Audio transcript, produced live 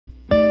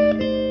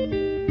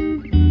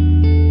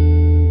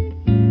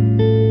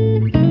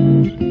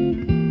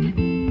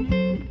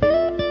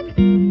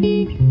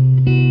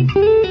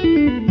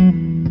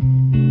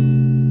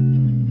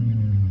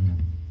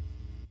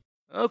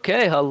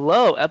Okay,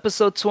 hello,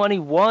 episode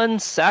 21,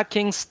 Sack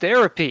King's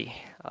Therapy.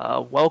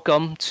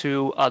 Welcome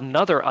to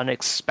another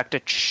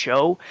unexpected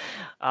show.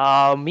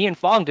 Me and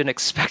Fong didn't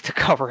expect to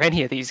cover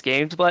any of these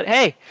games, but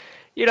hey,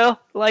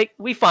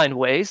 we find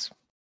ways.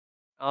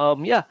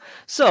 Yeah.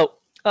 So,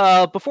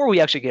 before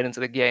we actually get into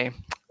the game,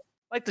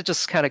 I'd like to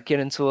just kind of get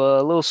into a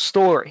little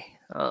story.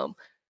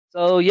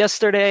 So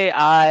yesterday,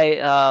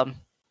 I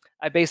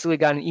basically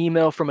got an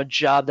email from a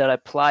job that I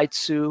applied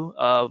to,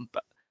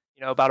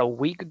 about a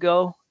week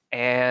ago,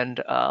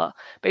 and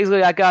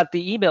basically I got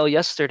the email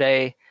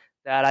yesterday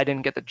that I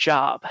didn't get the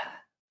job.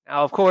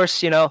 Now, of course,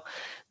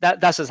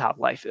 that's just how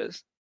life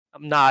is.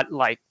 I'm not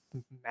like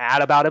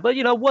mad about it, but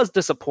was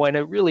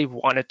disappointed. Really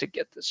wanted to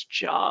get this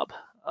job,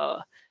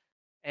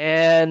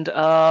 and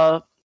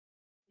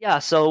yeah,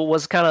 so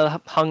was kind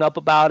of hung up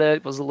about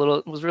it. Was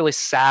really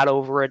sad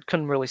over it.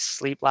 Couldn't really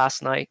sleep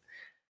last night,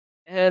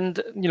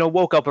 and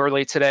woke up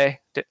early today.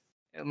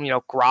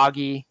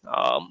 Groggy.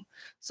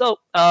 So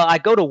I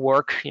go to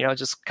work.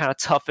 Just kind of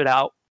tough it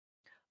out.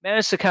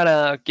 Managed to kind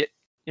of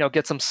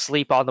get some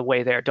sleep on the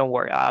way there. Don't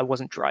worry, I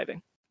wasn't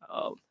driving.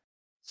 Um,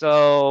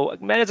 so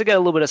managed to get a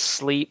little bit of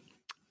sleep.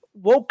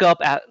 Woke up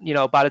at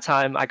by the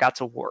time I got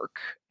to work,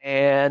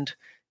 and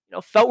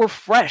felt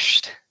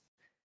refreshed.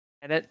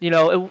 And it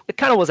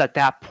kind of was at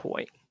that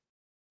point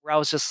where I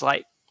was just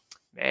like,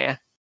 man,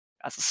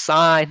 that's a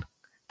sign.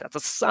 That's a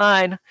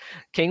sign.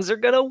 Kings are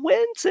gonna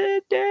win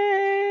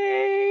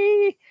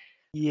today.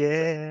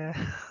 Yeah.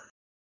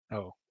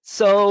 Oh,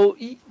 So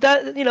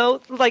that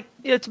like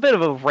it's a bit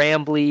of a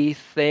rambly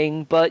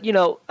thing, but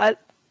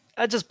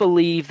I just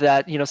believe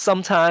that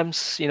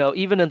sometimes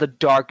even in the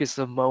darkest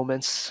of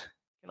moments,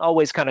 you can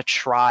always kind of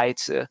try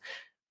to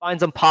find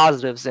some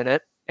positives in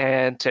it.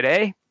 And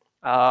today,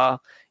 uh,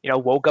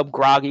 woke up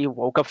groggy,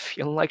 woke up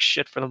feeling like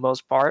shit for the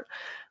most part,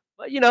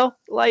 but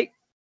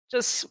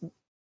just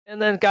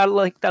and then got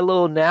like that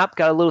little nap,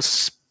 got a little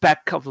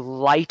speck of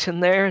light in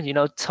there,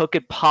 took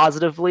it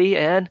positively,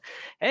 and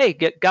hey,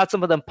 got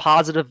some of them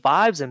positive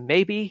vibes, and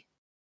maybe,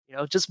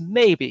 just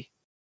maybe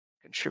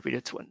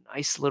contributed to a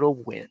nice little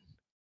win.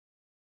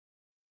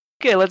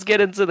 Okay, let's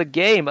get into the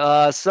game.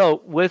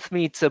 So with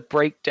me to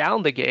break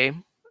down the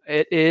game,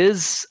 it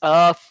is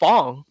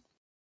Fong.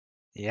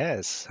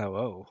 yes.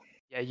 Hello.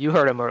 Yeah, you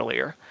heard him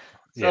earlier.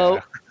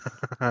 Yeah.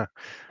 So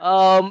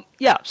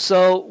yeah.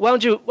 So why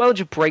don't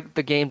you break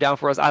the game down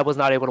for us? I was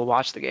not able to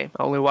watch the game.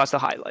 I only watched the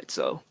highlights.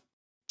 So break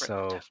it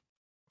So, down.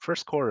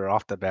 first quarter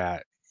off the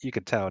bat, you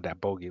could tell that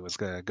Bogey was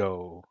going to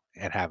go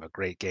and have a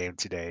great game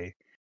today.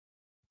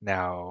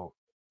 Now,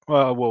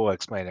 well, we'll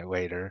explain it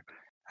later.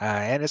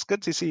 And it's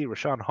good to see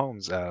Rashawn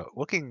Holmes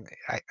looking.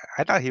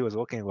 I thought he was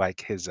looking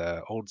like his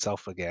old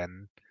self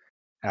again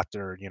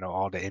after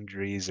all the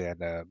injuries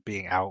and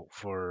being out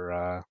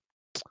for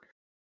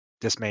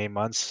this many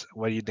months.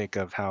 What do you think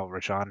of how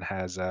Rashawn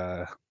has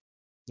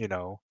you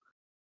know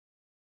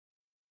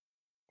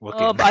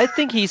looking? I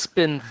think he's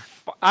been.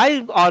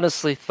 I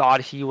honestly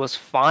thought he was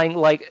fine.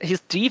 Like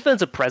his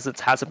defensive presence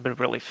hasn't been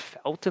really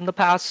felt in the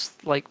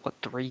past, like what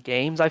 3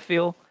 games I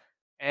feel,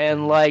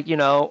 and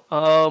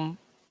Mhm.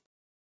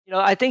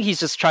 I think he's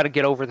just trying to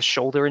get over the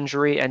shoulder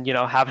injury and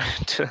having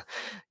to,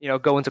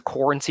 go into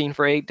quarantine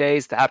for 8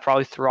 days. That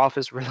probably threw off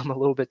his rhythm a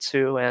little bit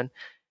too, and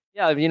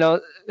yeah,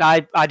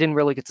 I didn't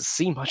really get to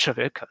see much of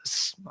it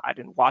because I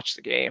didn't watch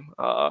the game.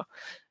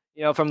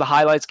 From the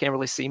highlights, can't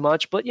really see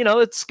much, but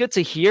it's good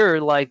to hear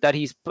like that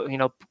he's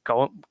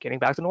getting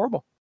back to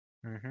normal.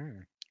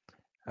 Mhm.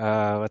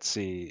 Let's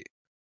see.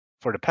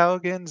 For the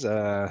Pelicans,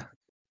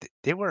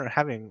 they weren't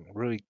having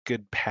really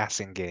good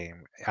passing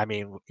game. I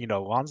mean,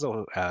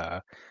 Lonzo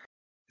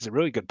is a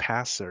really good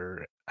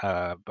passer,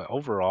 but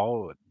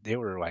overall they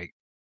were like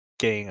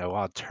getting a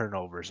lot of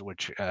turnovers,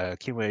 which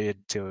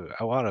accumulated to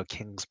a lot of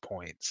Kings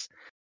points.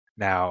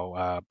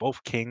 Now,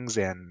 both Kings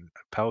and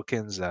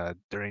Pelicans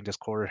during this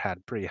quarter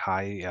had pretty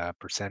high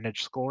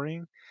percentage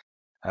scoring,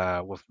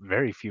 with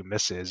very few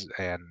misses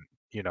and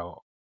you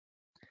know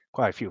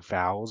quite a few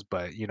fouls,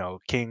 but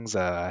Kings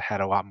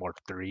had a lot more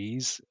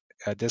threes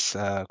this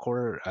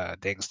quarter,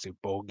 thanks to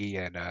Bogey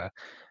and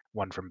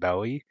one from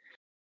Belly.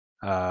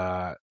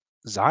 Uh,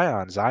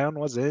 Zion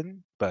was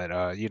in,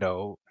 but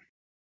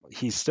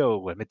he's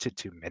still limited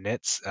to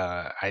minutes.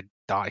 I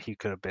thought he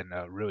could have been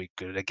really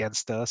good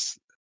against us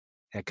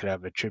and could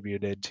have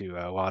attributed to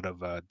a lot of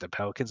the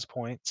Pelicans'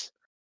 points,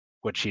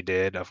 which he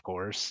did, of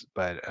course.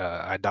 But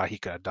I thought he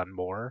could have done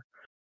more.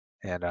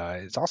 And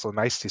it's also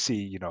nice to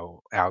see,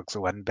 Alex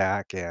Len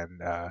back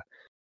and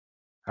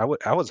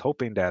I was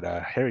hoping that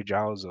Harry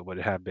Giles would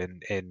have been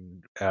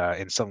in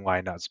some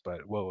lineups,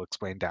 but we'll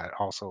explain that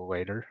also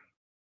later.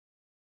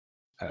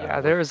 Yeah,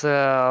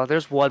 What?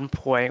 there's one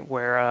point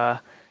where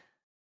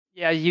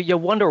yeah, you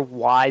wonder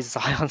why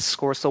Zion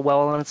scores so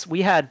well on us.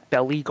 We had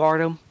Belly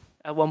guard him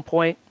at one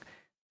point.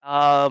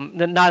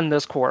 Not in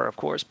this quarter, of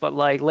course, but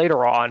like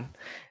later on.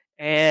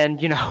 And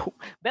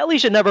Belly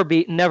should never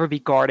be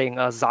guarding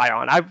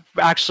Zion. I'd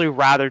actually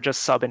rather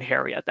just sub in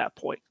Harry at that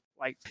point.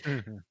 Like,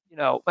 Mhm.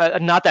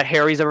 not that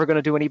Harry's ever going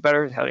to do any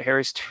better.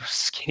 Harry's too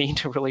skinny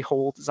to really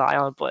hold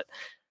Zion, but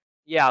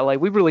Yeah, like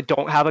we really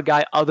don't have a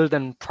guy other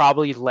than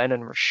probably Len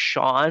and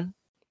Rashawn,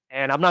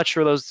 and I'm not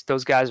sure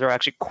those guys are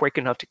actually quick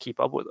enough to keep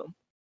up with him.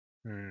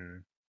 Hmm.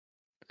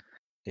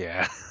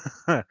 Yeah.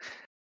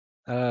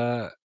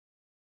 uh,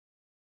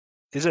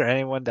 is there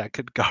anyone that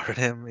could guard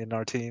him in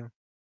our team?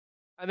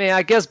 I mean,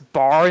 I guess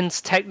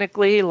Barnes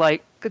technically,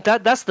 like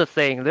that's the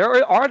thing.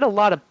 There aren't a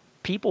lot of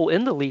people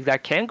in the league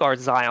that can guard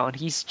Zion.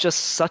 He's just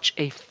such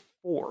a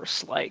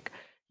force. Like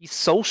he's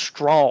so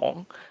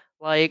strong.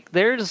 Like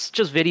there's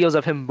just videos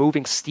of him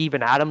moving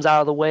Steven Adams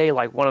out of the way,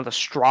 like one of the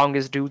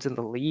strongest dudes in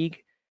the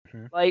league.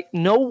 Mhm. Like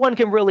no one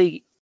can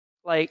really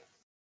like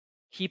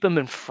keep him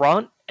in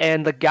front,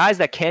 and the guys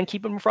that can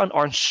keep him in front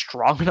aren't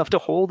strong enough to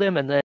hold him,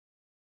 and then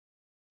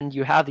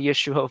you have the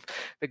issue of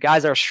the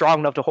guys that are strong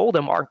enough to hold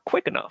him aren't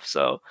quick enough.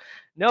 So,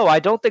 no, I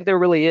don't think there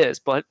really is.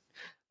 But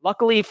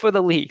luckily for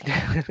the league,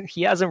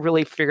 he hasn't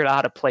really figured out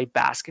how to play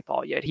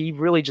basketball yet. He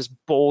really just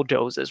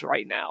bulldozes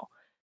right now.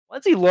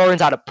 Once he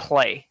learns how to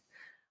play,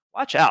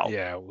 watch out.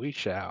 Yeah, we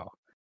shall.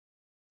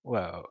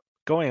 Well,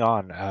 going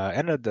on,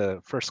 end of the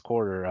first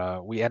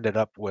quarter, we ended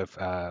up with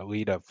a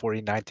lead of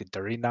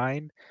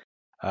 49-39,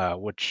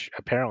 which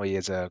apparently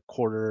is a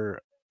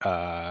quarter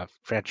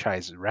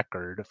franchise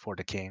record for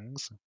the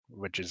Kings,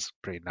 which is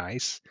pretty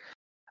nice.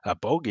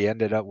 Bogey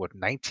ended up with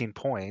 19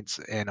 points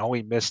and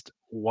only missed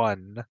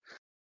one,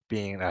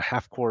 being a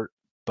half court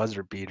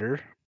buzzer beater.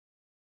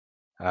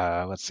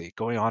 Let's see,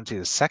 going on to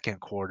the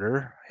second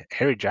quarter,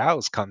 Harry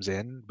Giles comes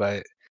in,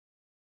 but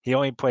he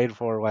only played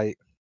for like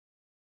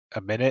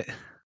a minute,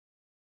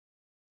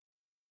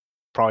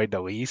 probably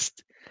the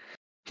least.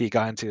 He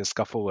got into a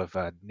scuffle with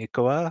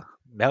Nicola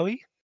Melli,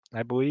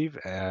 I believe.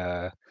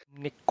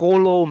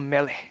 Nicolo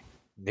Mele. That's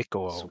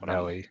Nicolo what I'm.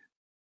 Melli.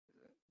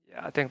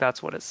 Yeah, I think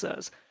that's what it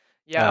says.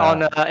 Yeah,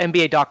 on Uh,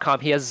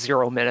 NBA.com, he has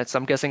 0 minutes.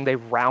 I'm guessing they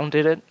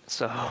rounded it.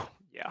 So,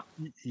 yeah.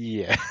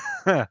 yeah.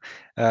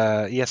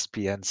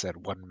 ESPN said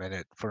 1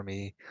 minute for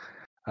me.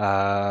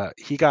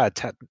 He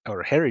got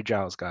or Harry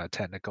Giles got a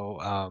technical.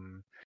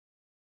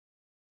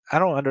 I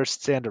don't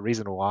understand the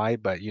reason why,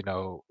 but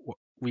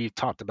we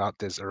talked about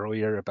this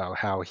earlier about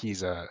how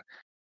he's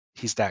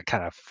that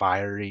kind of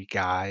fiery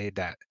guy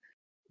that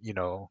you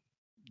know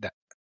that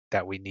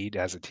that we need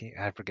as a team.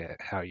 I forget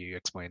how you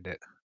explained it.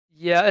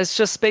 Yeah, it's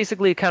just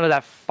basically kind of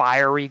that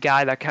fiery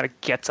guy that kind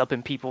of gets up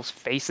in people's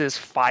faces,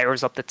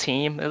 fires up the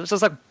team. It's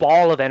just like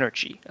ball of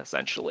energy,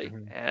 essentially.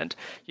 Hmm. And,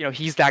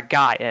 he's that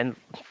guy. And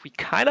we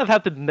kind of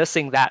have been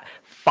missing that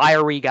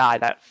fiery guy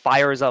that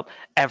fires up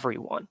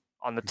everyone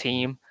on the Hmm.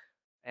 team.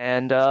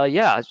 And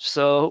yeah,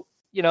 so,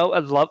 I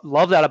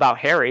love that about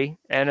Harry.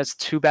 And it's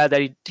too bad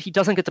that he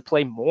doesn't get to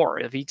play more.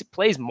 If he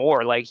plays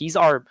more, like he's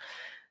our,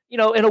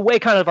 in a way,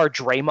 kind of our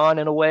Draymond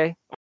in a way.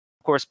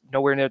 Of course,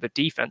 nowhere near the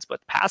defense,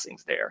 but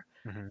passing's there.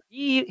 Hmm.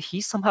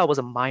 He somehow was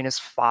a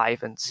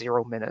 -5 in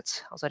 0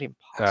 minutes. How's that even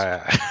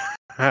possible?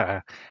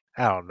 Uh,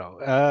 I don't know.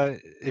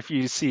 If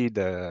you see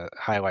the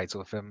highlights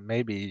with him,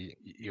 maybe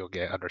you'll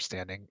get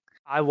understanding.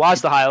 I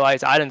watched the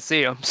highlights. I didn't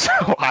see him, so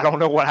I don't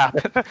know what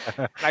happened.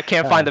 And I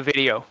can't find uh, the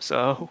video.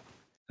 So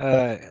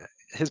uh,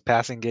 his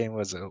passing game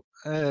was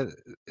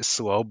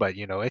slow, but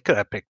it could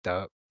have picked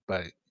up,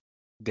 but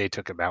they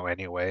took him out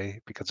anyway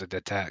because of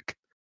the tech.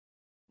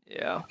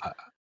 yeah,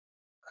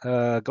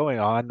 Going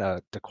on,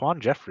 Daquan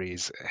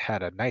Jeffries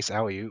had a nice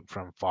alley-oop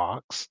from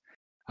Fox.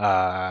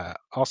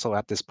 Also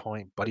at this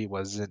point, Buddy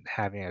wasn't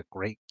having a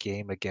great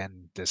game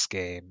again this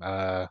game.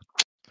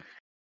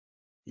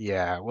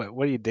 Yeah,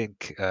 what do you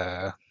think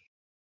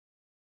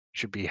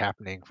should be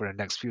happening for the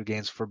next few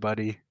games for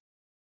Buddy?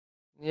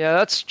 yeah,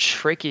 that's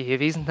tricky. If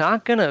he's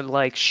not gonna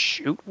like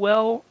shoot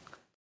well,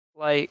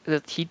 like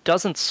he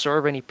doesn't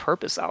serve any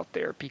purpose out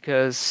there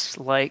because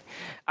like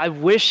I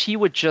wish he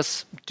would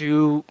just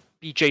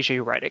be JJ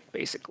Redick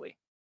basically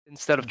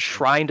instead of Mhm.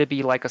 trying to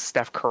be like a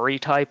Steph Curry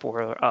type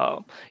or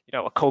a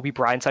Kobe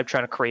Bryant type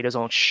trying to create his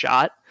own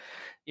shot.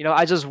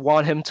 I just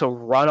want him to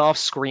run off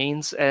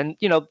screens, and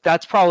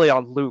that's probably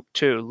on Luke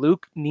too.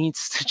 Luke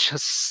needs to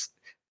just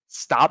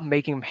stop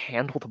making him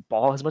handle the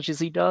ball as much as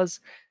he does.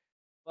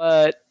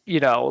 But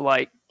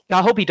like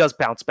I hope he does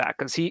bounce back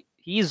because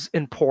he's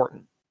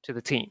important to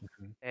the team,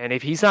 Mhm. and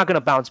if he's not going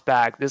to bounce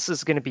back, this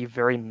is going to be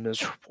very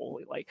miserable.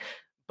 Like,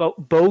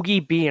 but Bogey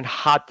being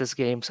hot this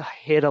game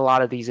hit a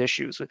lot of these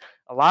issues.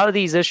 A lot of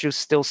these issues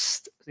still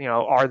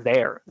are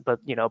there, but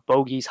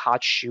Bogey's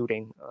hot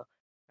shooting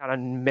kind of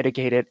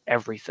mitigated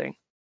everything.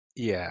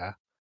 Yeah.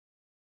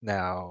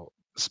 Now,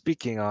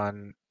 speaking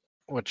on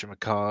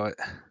whatchamacallit,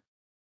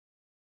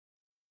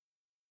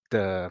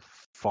 the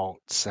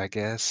faults, I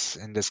guess,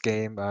 in this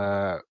game,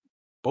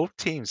 both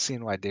teams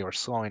seemed like they were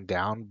slowing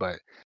down, but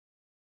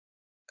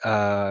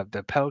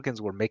the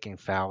Pelicans were making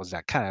fouls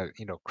that kind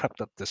of,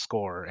 crept up the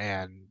score,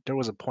 and there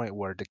was a point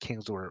where the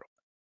Kings were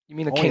You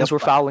mean the only Kings up were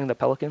by, fouling the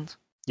Pelicans?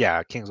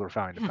 yeah, Kings were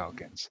fouling the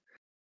Pelicans.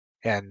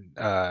 And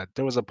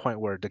there was a point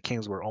where the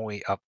Kings were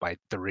only up by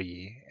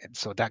 3, and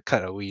so that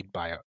cut a lead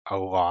by a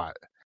lot.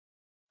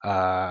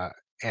 Uh,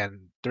 and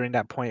during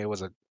that point, it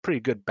was a pretty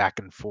good back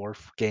and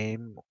forth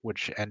game,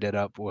 which ended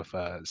up with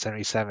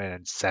 77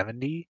 and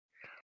 70.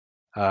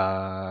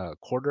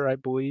 quarter, I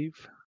believe,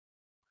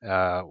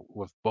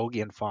 with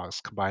Bogey and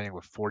Fox combining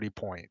with 40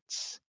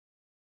 points.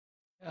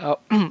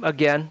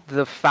 Again,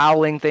 the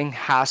fouling thing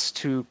has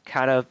to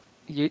kind of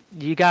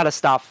you got to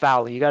stop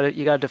fouling. You got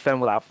to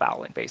defend without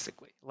fouling,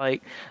 basically.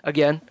 Like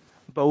again,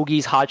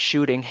 Bogey's hot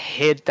shooting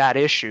hid that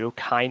issue,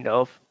 kind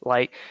of.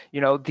 Like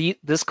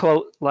this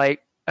close,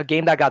 like a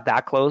game that got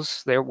that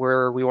close, there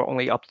where we were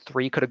only up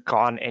three, could have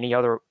gone any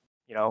other,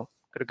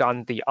 could have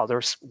gone the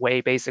other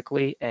way,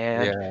 basically.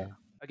 And Yeah.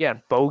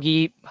 again,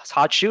 Bogey's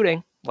hot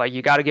shooting, like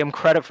you got to give him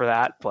credit for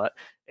that, but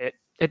it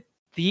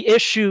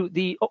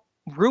the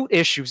root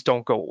issues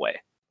don't go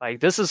away. Like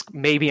this is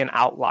maybe an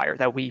outlier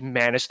that we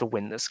managed to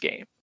win this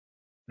game.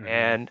 Hmm.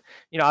 And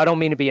I don't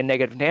mean to be a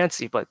negative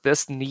Nancy, but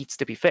this needs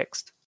to be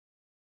fixed.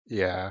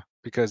 Yeah,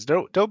 because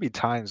there'll be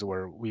times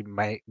where we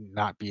might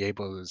not be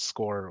able to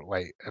score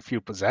like a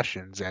few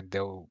possessions, and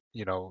they'll,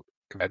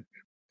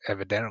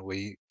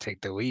 evidently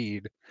take the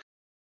lead.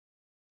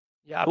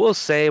 Yeah, I will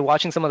say,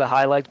 watching some of the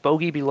highlights,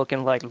 Bogey be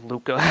looking like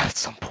Luca at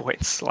some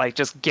points, like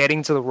just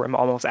getting to the rim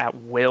almost at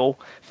will,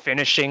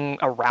 finishing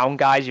around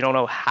guys. You don't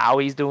know how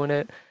he's doing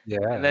it,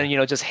 and then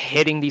Yeah. just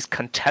hitting these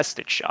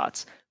contested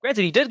shots.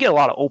 Granted, he did get a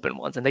lot of open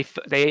ones, and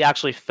they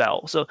actually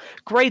fell. So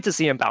great to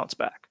see him bounce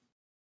back.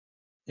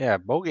 Yeah,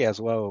 Bogey as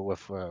well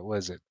with what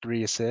is it,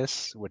 3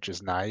 assists, which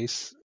is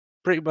nice.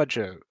 Pretty much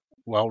a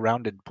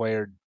well-rounded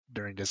player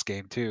during this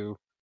game too.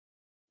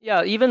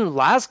 Yeah, even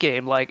last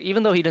game, like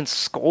even though he didn't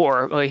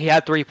score, like, he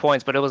had 3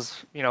 points, but it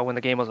was when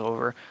the game was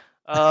over.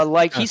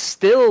 Like he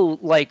still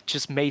like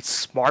just made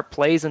smart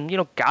plays and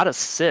got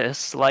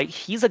assists. Like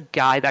he's a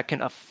guy that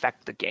can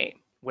affect the game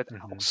without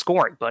Hmm.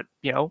 scoring, but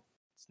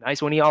it's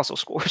nice when he also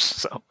scores.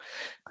 So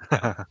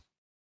yeah,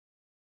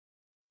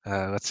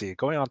 Let's see.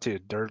 Going on to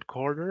the third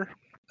quarter.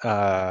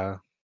 Uh,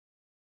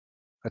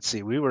 let's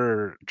see. We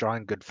were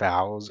drawing good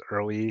fouls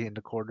early in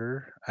the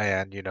quarter,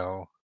 and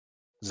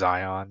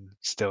Zion,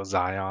 still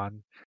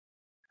Zion.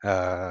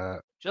 Uh,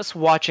 just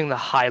watching the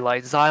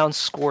highlights, Zion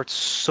scored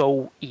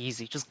so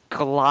easy, just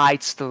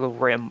glides to the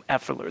rim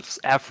mhm.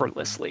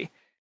 effortlessly.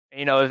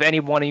 If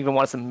anyone even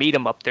wants to meet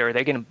him up there,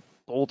 they're gonna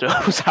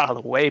bulldoze out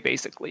of the way,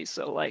 basically.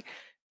 So like,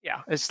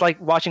 yeah, it's like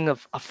watching a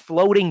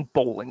floating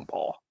bowling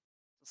ball.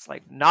 It's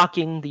like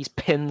knocking these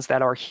pins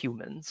that are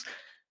humans.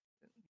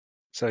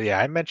 So yeah,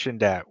 I mentioned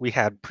that we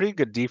had pretty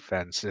good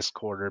defense this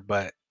quarter,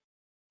 but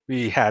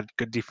we had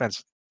good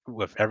defense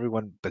with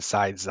everyone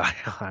besides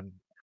Zion.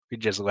 We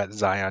just let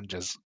Zion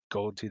just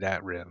go to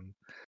that rim.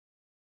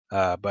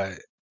 But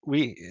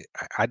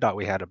I thought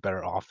we had a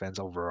better offense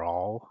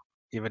overall,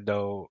 even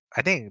though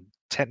I think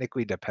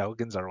technically the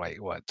Pelicans are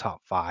like what,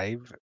 top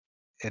 5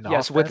 in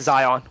Yes, with offense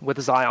Zion, with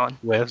but Zion.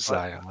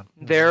 Mhm.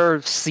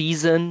 their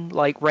season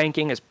like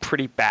ranking is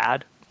pretty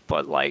bad.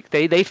 But like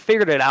they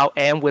figured it out,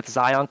 and with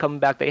Zion coming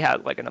back, they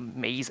had like an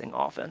amazing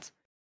offense.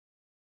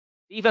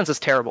 Defense is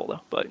terrible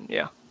though, but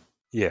yeah.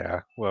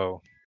 Yeah,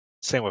 well,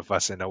 same with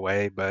us in a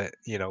way, but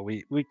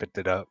we picked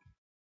it up.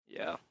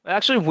 Yeah.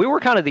 Actually, we were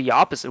kind of the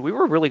opposite. We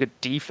were really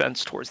good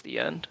defense towards the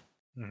end.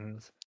 Hmm.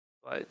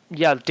 But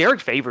yeah, Derek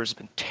Favors has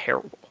been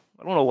terrible.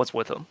 I don't know what's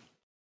with him.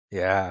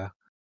 Yeah.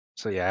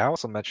 So yeah, I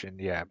also mentioned,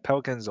 yeah,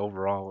 Pelicans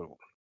overall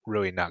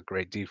really not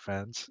great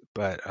defense,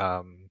 but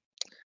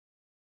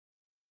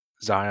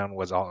Zion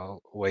was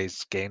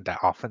always gained that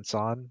offense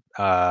on.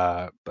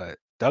 But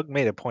Doug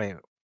made a point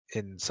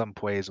in some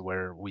plays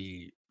where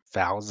we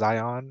foul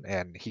Zion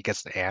and he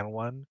gets the and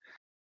one.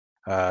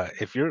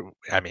 If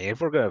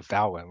we're gonna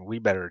foul him, we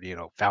better,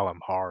 foul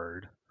him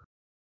hard.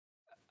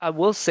 I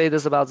will say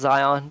this about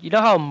Zion. You know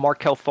how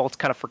Markel Fultz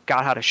kind of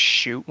forgot how to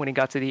shoot when he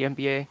got to the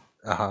NBA?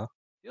 Uh-huh.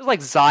 It was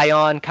like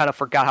Zion kind of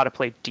forgot how to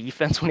play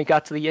defense when he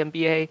got to the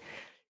NBA.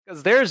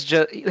 Because there's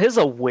just his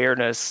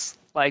awareness,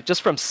 like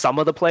just from some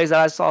of the plays that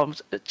I saw,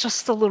 it's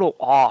just a little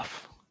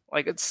off.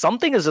 Like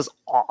something is just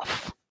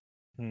off.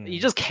 You Hmm.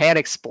 just can't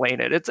explain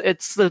it.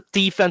 It's the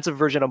defensive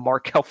version of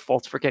Markel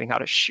Fultz forgetting how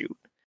to shoot.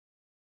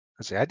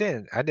 Let's see, I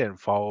didn't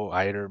follow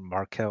either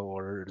Markel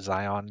or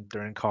Zion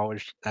during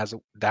college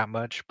that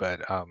much,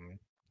 but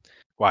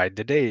why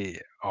did they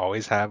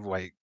always have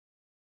like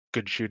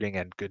good shooting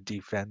and good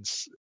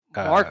defense?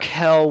 Uh,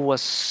 Markel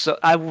was so.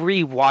 I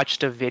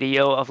rewatched a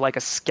video of like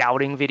a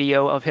scouting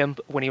video of him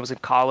when he was in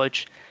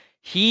college.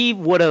 He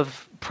would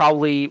have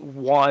probably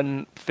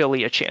won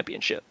Philly a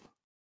championship.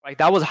 Like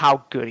that was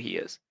how good he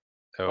is.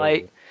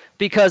 Like oh.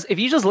 because if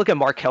you just look at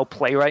Markel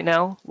play right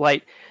now,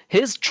 like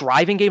his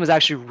driving game is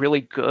actually really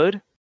good.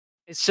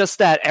 It's just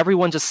that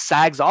everyone just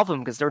sags off him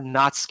because they're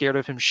not scared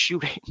of him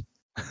shooting.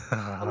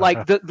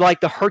 Like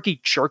the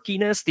herky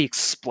jerkiness, the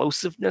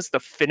explosiveness, the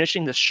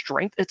finishing, the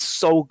strength, it's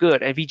so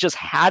good. And if he just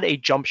had a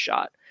jump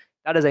shot,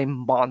 that is a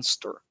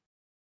monster.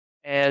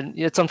 And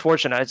it's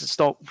unfortunate. I just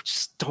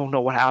don't know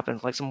what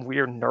happened. Like some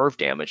weird nerve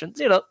damage. And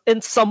in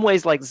some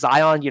ways, like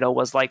Zion,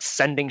 was like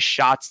sending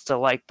shots to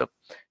like the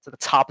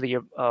top of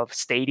the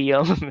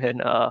stadium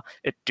and at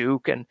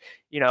Duke, and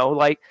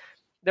like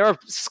there are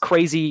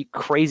crazy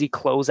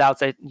closeouts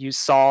that you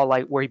saw,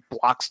 like where he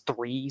blocks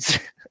threes,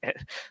 like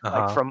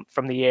Uh-huh.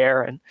 from the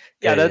air, and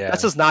Yeah, yeah, that's yeah,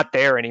 just not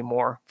there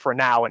anymore for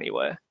now,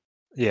 anyway.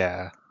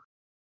 yeah.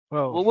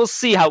 Well, We'll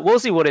see how we'll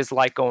see what it's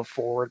like going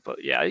forward,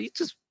 but yeah, he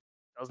just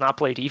does not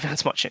play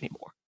defense much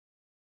anymore.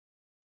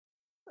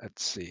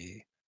 let's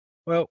see.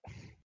 Well,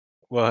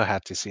 we'll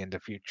have to see in the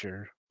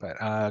future.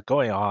 But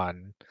going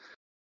on,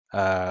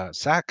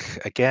 Zach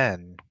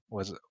again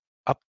was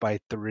up by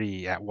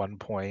 3 at one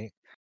point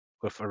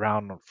with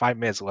around 5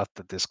 minutes left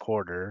of this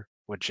quarter,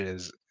 which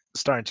is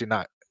starting to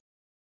not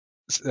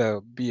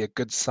be a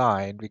good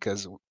sign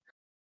because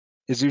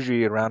it's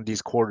usually around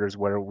these quarters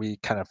where we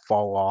kind of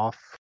fall off.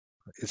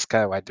 It's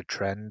kind of like the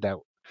trend that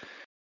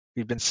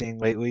we've been seeing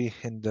lately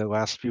in the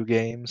last few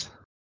games.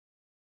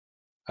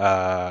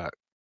 Uh,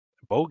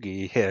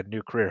 Bogey hit a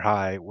new career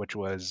high, which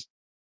was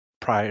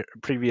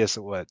previous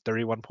what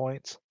 31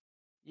 points.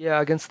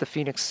 Yeah, against the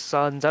Phoenix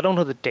Suns. I don't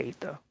know the date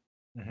though.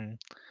 hmm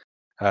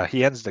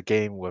he ends the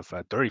game with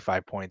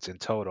 35 points in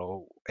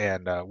total,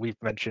 and we've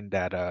mentioned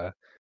that.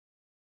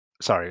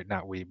 Sorry,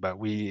 not we, but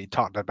we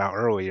talked about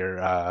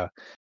earlier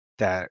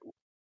that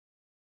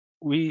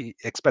we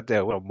expected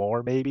a little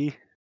more, maybe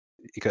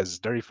because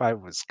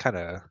 35 was kind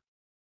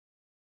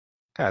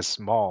of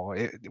small.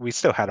 We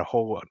still had a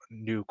whole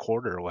new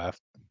quarter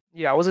left.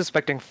 Yeah, I was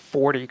expecting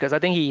 40 because I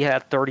think he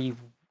had 30.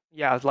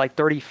 Yeah, like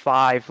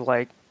 35,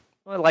 like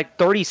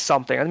 30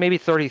 something, maybe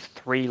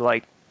 33.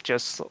 Like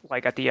just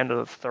like at the end of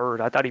the third,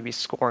 I thought he'd be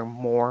scoring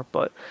more,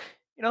 but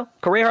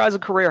career high is a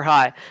career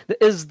high.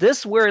 Is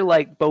this where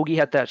like Bogey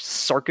had that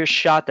circus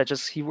shot that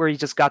where he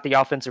just got the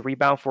offensive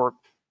rebound for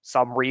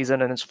some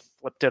reason and just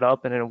flipped it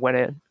up and then went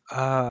in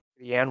Uh,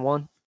 the end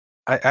one?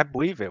 I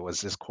believe it was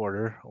this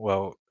quarter.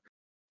 Well,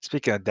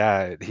 speaking of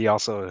that, he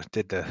also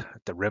did the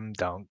rim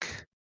dunk.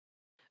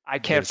 I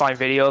can't This, find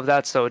video of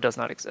that, so it does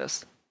not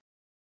exist.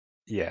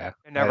 yeah,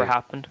 It never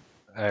happened.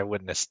 I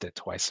witnessed it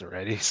twice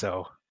already,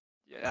 so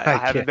Yeah,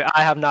 I can't.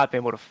 I have not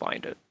been able to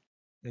find it.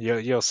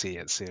 You'll see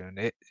it soon.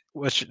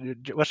 Let's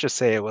just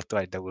say it looked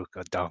like the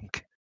Luka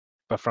dunk,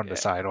 but from the Yeah.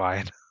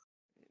 sideline.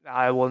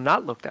 I will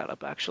not look that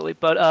up actually,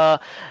 but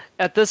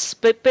at this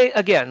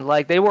again,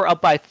 like they were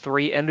up by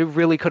 3, and it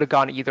really could have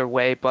gone either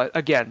way. But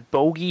again,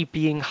 Bogey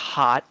being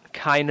hot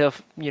kind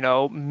of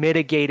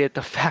mitigated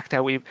the fact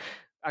that we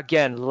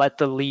again let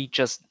the lead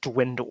just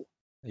dwindle,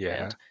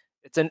 Yeah,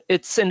 and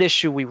it's an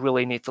issue we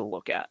really need to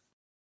look at.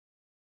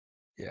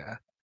 yeah,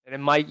 And it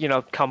might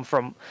come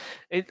from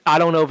it. I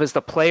don't know if it's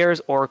the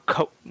players or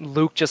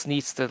Luke just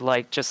needs to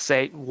like just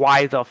say,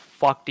 why the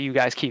fuck do you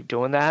guys keep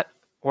doing that,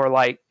 or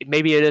like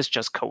maybe it is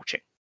just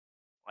coaching.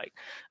 Like,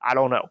 I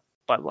don't know,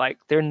 but like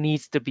there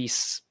needs to be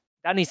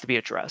that needs to be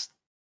addressed.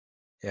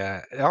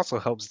 yeah. It also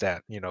helps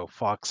that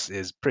Fox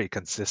is pretty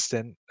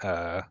consistent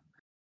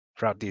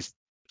throughout these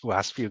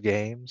last few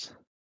games.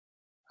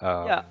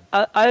 Yeah,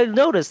 Um, I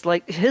noticed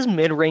like his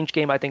mid-range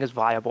game I think is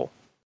viable.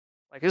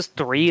 Like his mhm.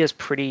 three is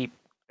pretty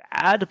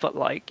bad, but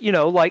like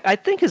like I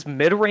think his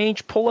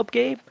mid-range pull-up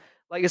game,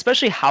 like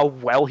especially how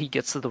well he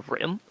gets to the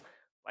rim,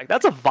 like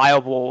that's a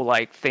viable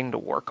like thing to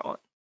work on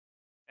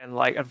and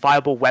like a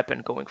viable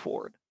weapon going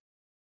forward.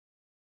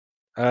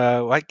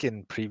 Like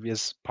in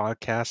previous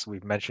podcasts,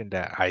 we've mentioned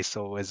that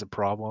ISO is a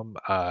problem.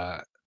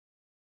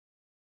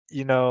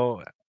 You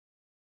know,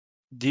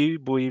 do you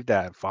believe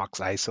that Fox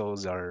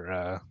ISOs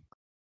are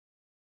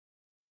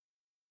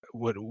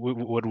would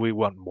we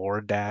want more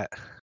of that?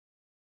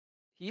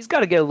 He's got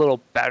to get a little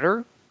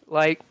better.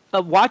 Like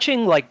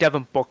watching like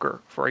Devin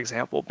Booker, for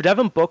example.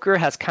 Devin Booker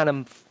has kind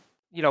of,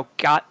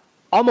 got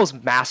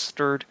almost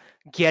mastered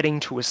getting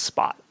to his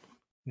spot.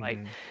 Like,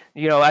 hmm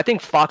I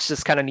think Fox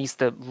just kind of needs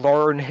to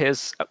learn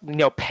his,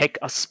 pick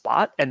a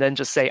spot and then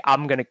just say,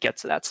 I'm gonna get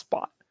to that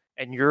spot,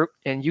 and you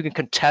can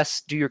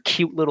contest, do your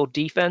cute little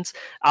defense.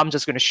 I'm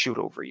just gonna shoot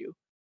over you.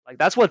 Like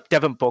that's what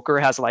Devin Booker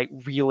has like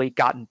really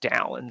gotten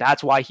down, and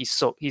that's why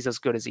he's as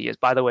good as he is.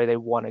 By the way, they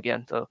won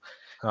again, so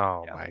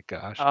Oh yeah. my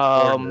gosh, 4 in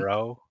a Um,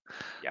 row.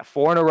 yeah,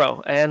 4 in a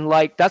row, and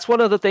like that's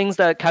one of the things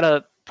that kind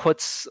of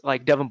puts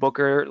like Devin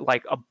Booker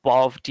like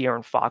above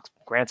De'Aaron Fox.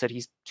 Granted,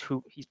 he's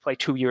played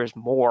 2 years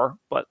more,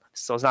 but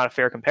so it's not a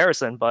fair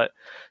comparison. But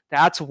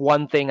that's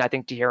one thing I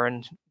think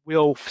De'Aaron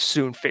will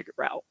soon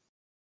figure out.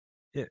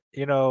 Yeah,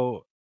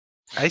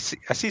 I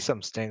see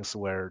some stinks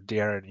where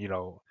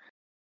Darren,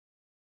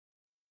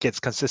 gets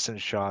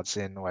consistent shots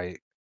in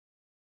like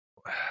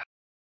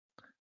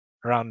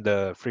around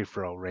the free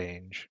throw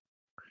range,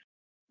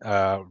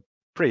 uh,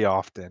 pretty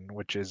often,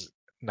 which is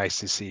nice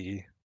to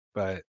see.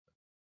 But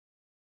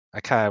I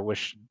kind of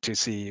wish to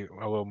see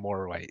a little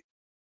more like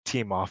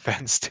team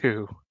offense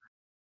too.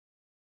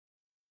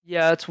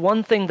 Yeah, it's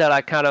one thing that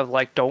I kind of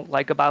like don't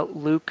like about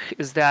Luke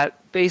is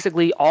that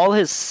basically all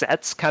his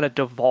sets kind of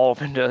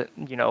devolve into,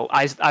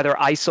 either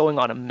isoing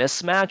on a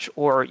mismatch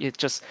or it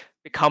just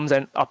becomes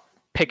a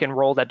pick and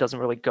roll that doesn't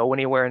really go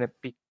anywhere and it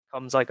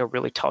becomes like a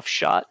really tough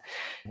shot.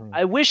 Mhm.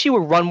 I wish he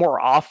would run more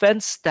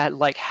offense that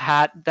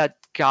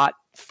got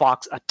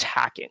Fox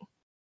attacking.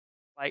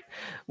 Like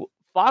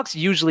Fox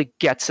usually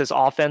gets his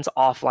offense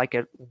off like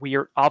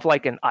off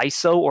like an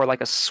ISO or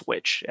like a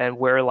switch, and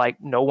where like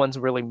no one's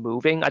really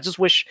moving. I just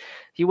wish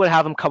he would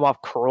have him come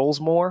off curls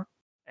more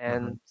Hmm.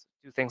 and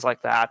do things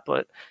like that.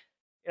 But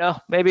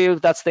maybe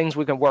that's things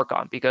we can work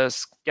on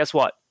because guess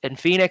what? In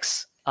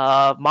Phoenix,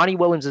 Monty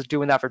Williams is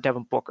doing that for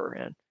Devin Booker,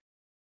 and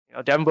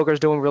Devin Booker is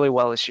doing really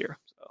well this year.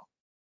 So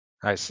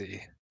I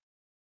see.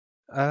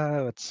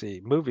 Let's see.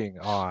 Moving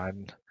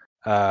on.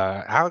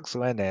 Alex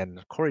Len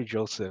and Corey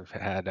Joseph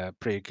had a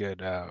pretty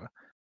good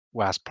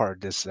last part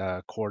of this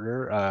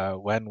quarter.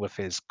 Len with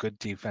his good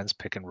defense,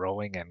 pick and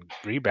rolling, and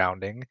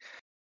rebounding.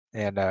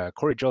 And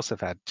Corey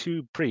Joseph had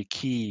two pretty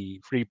key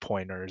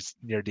three-pointers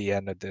near the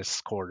end of this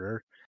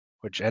quarter,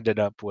 which ended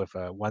up with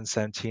a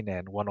 117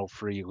 and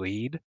 103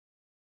 lead.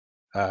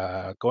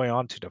 Going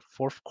on to the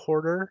fourth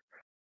quarter,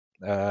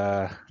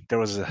 uh, there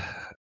was a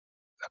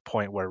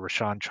point where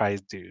Rashawn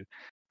tries to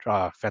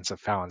draw offensive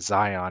foul on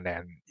Zion,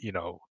 and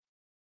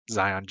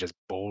Zion just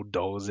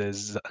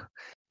bulldozes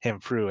him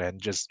through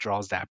and just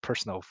draws that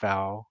personal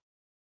foul.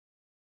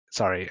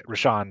 Sorry,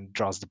 Rashawn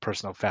draws the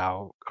personal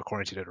foul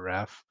according to the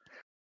ref.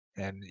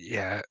 And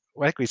yeah,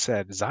 like we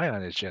said,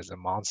 Zion is just a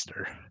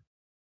monster.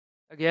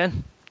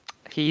 again,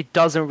 he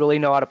doesn't really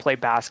know how to play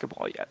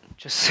basketball yet.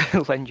 Just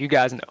letting you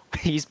guys know,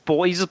 he's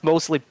just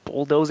mostly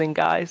bulldozing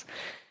guys.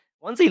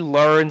 Once he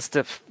learns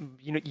to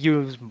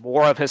use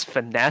more of his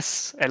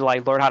finesse and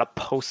like learn how to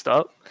post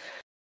up,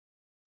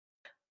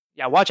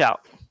 yeah, watch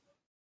out.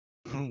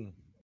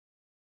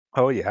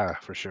 Oh yeah,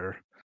 for sure.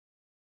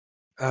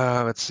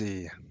 Let's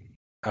see.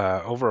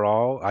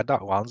 Overall, I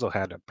thought Lonzo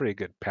had a pretty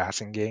good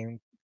passing game.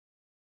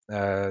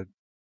 Uh,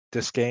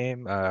 this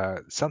game,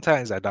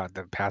 sometimes I thought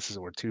the passes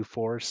were too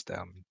forced.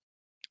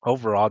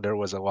 Overall, there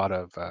was a lot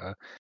of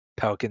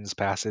Pelicans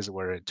passes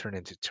where it turned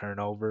into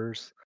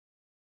turnovers.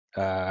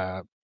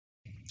 Uh,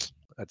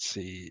 let's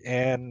see.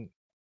 And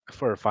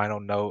for a final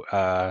note,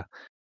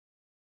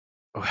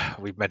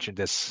 we've mentioned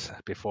this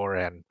before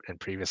and in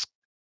previous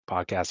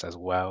podcasts as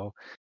well.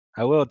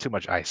 A little too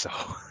much ISO.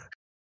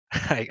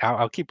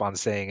 I'll keep on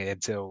saying it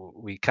until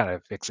we kind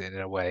of fix it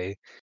in a way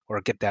or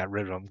get that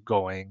rhythm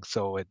going,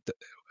 so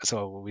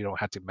we don't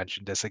have to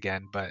mention this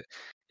again. But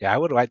yeah, I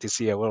would like to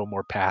see a little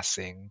more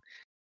passing,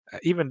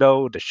 even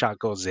though the shot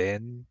goes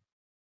in.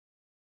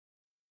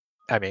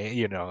 I mean,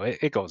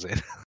 it goes in.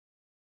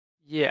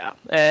 Yeah,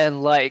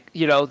 and like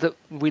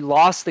we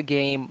lost the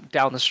game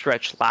down the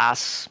stretch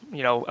last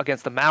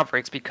against the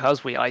Mavericks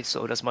because we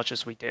ISO'd as much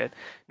as we did.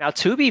 Now,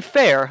 to be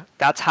fair,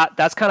 that's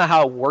kind of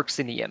how it works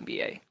in the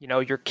NBA.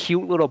 Your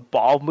cute little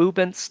ball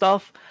movement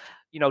stuff,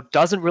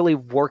 doesn't really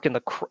work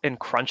in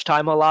crunch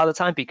time a lot of the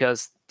time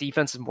because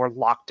defense is more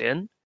locked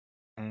in.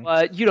 Mhm,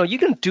 But you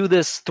can do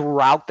this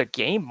throughout the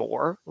game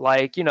more.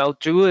 Like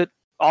do it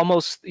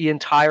almost the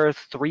entire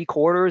three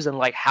quarters and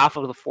like half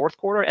of the fourth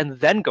quarter, and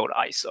then go to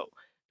ISO.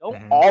 Don't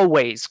mhm,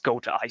 always go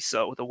to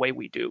ISO the way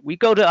we do. We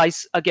go to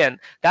ISO again.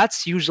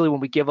 That's usually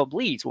when we give up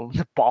leads. When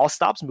the ball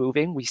stops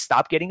moving, we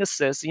stop getting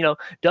assists.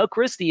 Doug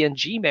Christie and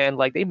G Man,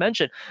 like they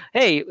mentioned,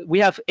 hey, we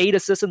have 8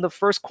 assists in the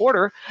first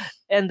quarter,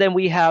 and then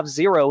we have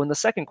 0 in the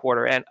second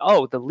quarter, and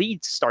oh, the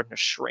lead's starting to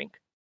shrink.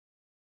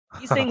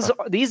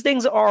 These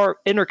things are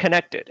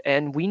interconnected,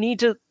 and we need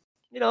to,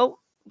 the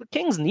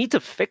Kings need to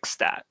fix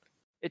that.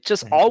 It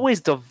just mhm.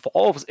 always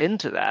devolves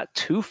into that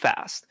too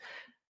fast,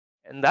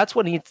 and that's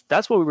what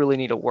we really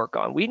need to work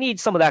on. We need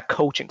some of that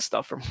coaching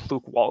stuff from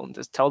Luke Walton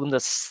to tell them to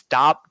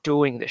stop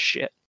doing this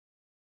shit.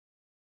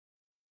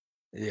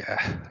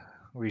 Yeah,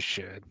 we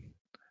should. By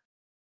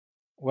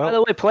Well,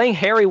 the way, playing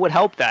Harry would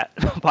help that.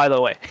 By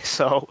the way,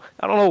 so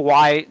I don't know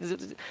why.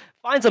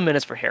 Find some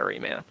minutes for Harry,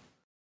 man.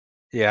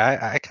 yeah,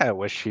 I kind of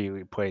wish he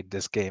played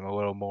this game a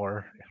little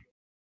more,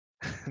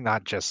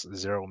 not just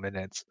 0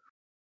 minutes.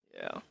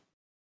 Yeah.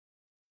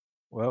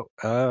 Well,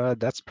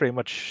 that's pretty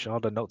much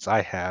all the notes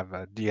I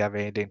have. Do you have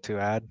anything to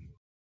add?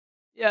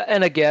 Yeah,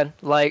 and again,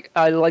 like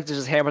I like to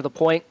just hammer the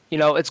point.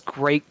 It's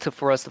great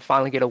for us to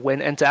finally get a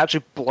win and to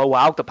actually blow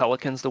out the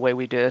Pelicans the way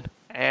we did.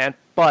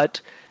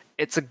 But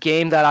it's a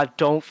game that I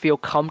don't feel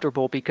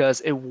comfortable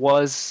because it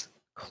was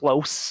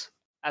close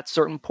at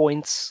certain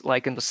points,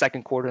 like in the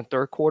second quarter and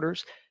third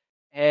quarters.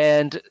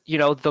 And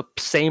the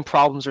same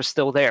problems are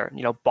still there.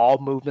 Ball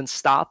movement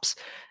stops,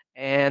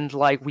 and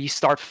like we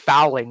start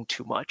fouling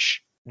too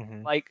much.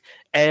 Hmm. Like,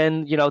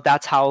 and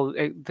that's how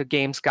the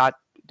games got.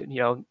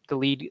 The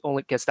lead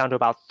only gets down to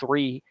about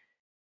 3,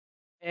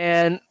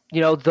 and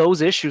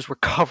those issues were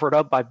covered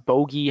up by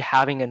Bogey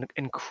having an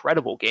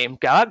incredible game.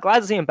 Glad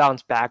to see him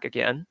bounce back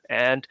again,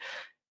 and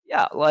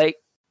yeah, like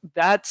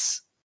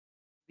that's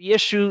the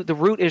issue. The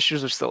root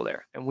issues are still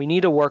there, and we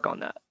need to work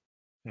on that.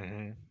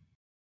 Hmm.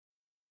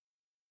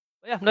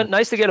 Yeah,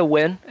 nice to get a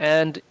win,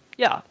 and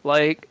yeah,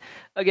 like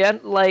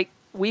again, like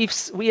we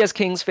as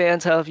Kings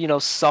fans have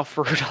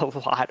suffered a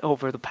lot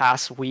over the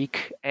past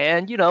week,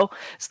 and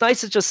it's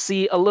nice to just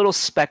see a little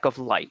speck of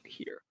light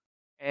here,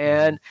 Hmm.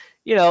 and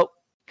you know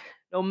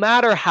no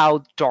matter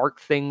how dark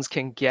things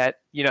can get,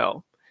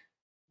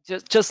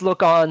 just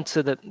look on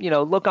to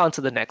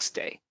the next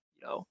day.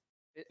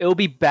 It'll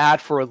be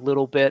bad for a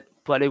little bit,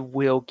 but it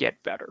will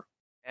get better.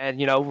 And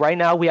right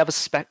now we have a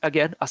speck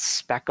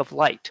of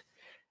light.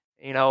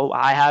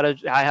 I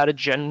had a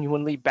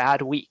genuinely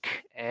bad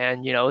week,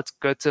 and it's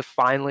good to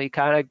finally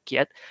kind of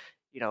get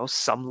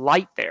some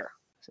light there.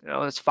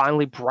 It's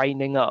finally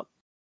brightening up,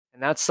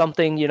 and that's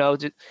something I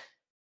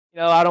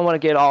don't want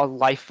to get all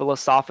life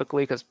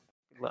philosophically because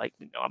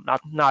I'm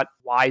not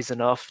wise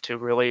enough to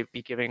really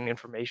be giving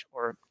information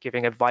or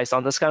giving advice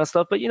on this kind of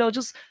stuff. But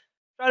just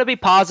try to be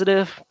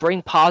positive,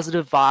 bring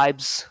positive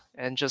vibes,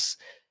 and just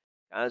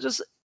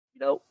you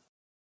know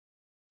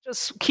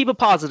just keep a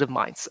positive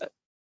mindset.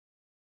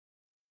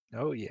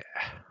 Oh yeah.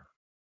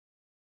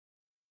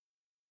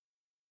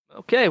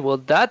 Okay, well,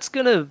 that's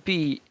gonna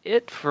be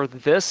it for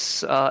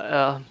this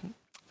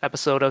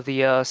episode of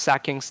the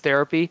Sack Kings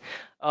Therapy.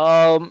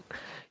 Um,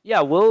 yeah,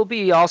 we'll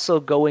be also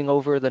going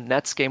over the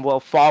Nets game. Well,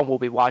 Fong will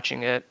be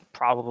watching it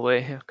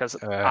probably because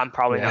I'm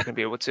probably Yeah. not gonna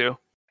be able to.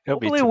 It'll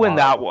be Hopefully, win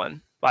that tomorrow.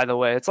 one. By the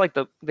way, it's like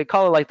they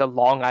call it like the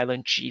Long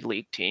Island G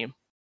League team.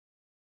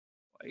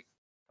 Like,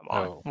 come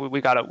on, Oh. we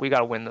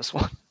gotta win this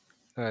one.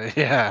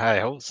 Yeah, I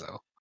hope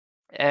so.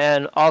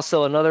 And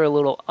also another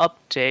little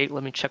update.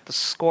 Let me check the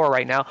score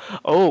right now.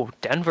 Oh,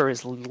 Denver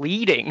is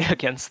leading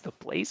against the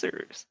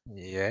Blazers.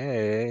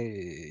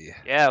 Yay.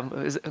 Yeah,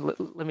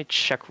 let me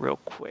check real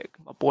quick.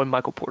 My boy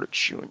Michael Porter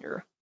Jr.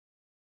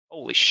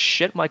 Holy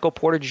shit, Michael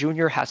Porter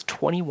Jr. has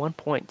 21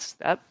 points.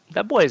 That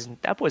boy's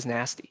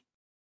nasty.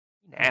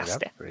 Oh, that's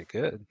Nasty. pretty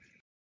good.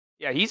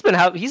 Yeah, he's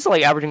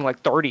like averaging like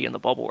 30 in the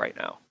bubble right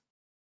now.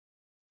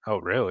 Oh,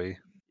 really?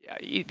 Yeah,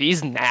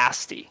 he's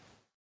nasty.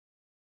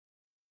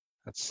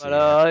 Let's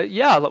But see.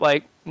 yeah,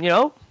 like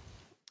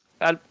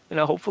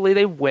hopefully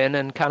they win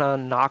and kind of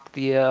knock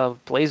the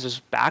Blazers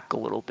back a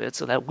little bit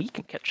so that we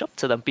can catch up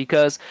to them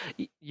because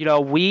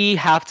we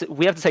have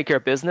to take care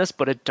of business,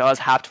 but it does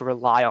have to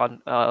rely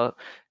on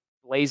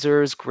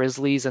Blazers,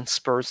 Grizzlies, and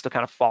Spurs to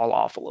kind of fall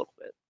off a little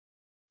bit.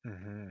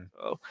 Hmm.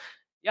 So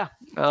yeah,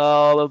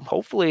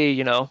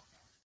 hopefully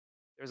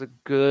there's a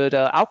good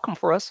outcome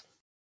for us.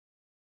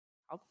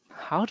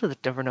 How do the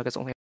Denver Nuggets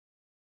only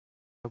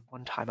have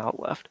one timeout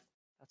left?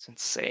 That's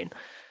insane.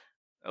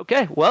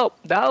 Okay, well,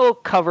 that'll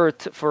cover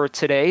it for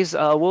today's.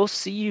 We'll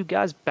see you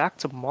guys back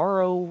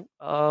tomorrow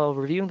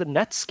reviewing the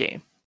Nets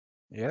game.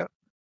 Yep.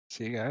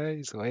 See you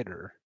guys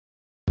later.